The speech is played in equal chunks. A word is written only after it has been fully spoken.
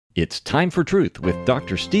It's Time for Truth with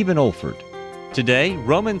Dr. Stephen Olford. Today,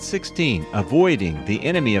 Romans 16, avoiding the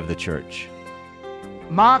enemy of the church.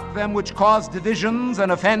 Mark them which cause divisions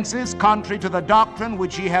and offenses contrary to the doctrine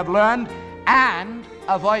which ye have learned, and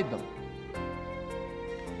avoid them.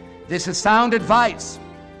 This is sound advice.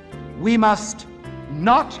 We must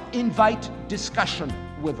not invite discussion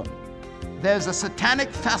with them. There's a satanic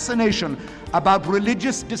fascination about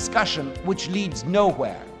religious discussion which leads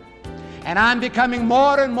nowhere. And I'm becoming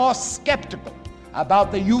more and more skeptical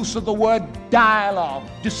about the use of the word dialogue,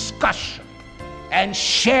 discussion, and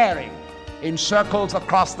sharing in circles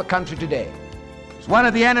across the country today. It's one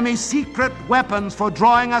of the enemy's secret weapons for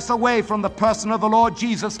drawing us away from the person of the Lord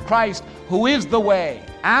Jesus Christ, who is the way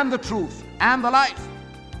and the truth and the life.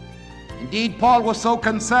 Indeed, Paul was so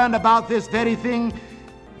concerned about this very thing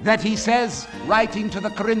that he says, writing to the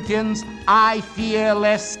Corinthians, I fear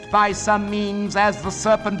lest by some means, as the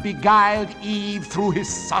serpent beguiled Eve through his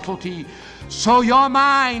subtlety, so your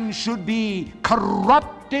mind should be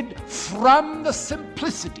corrupted from the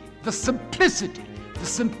simplicity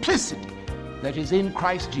that is in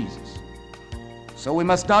Christ Jesus. So we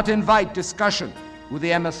must not invite discussion with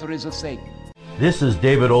the emissaries of Satan. This is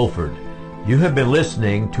David Olford. You have been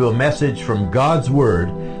listening to a message from God's Word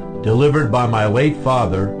delivered by my late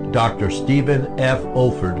father, Dr. Stephen F.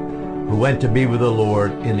 Olford, who went to be with the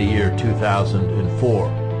Lord in the year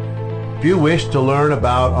 2004. If you wish to learn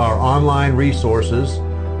about our online resources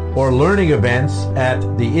or learning events at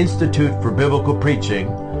the Institute for Biblical Preaching,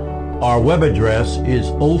 our web address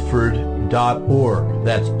is olford.org.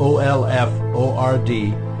 That's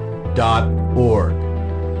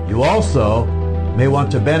olford.org. You also may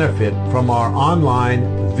want to benefit from our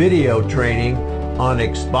online video training on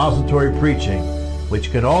expository preaching,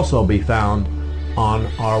 which can also be found on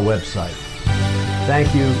our website.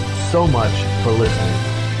 Thank you so much for listening.